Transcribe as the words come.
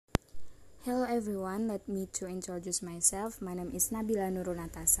Hello everyone, let me to introduce myself. My name is Nabila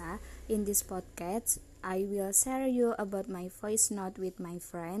Nurunatasa. In this podcast, I will share you about my voice note with my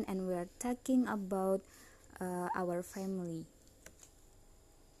friend and we are talking about our family.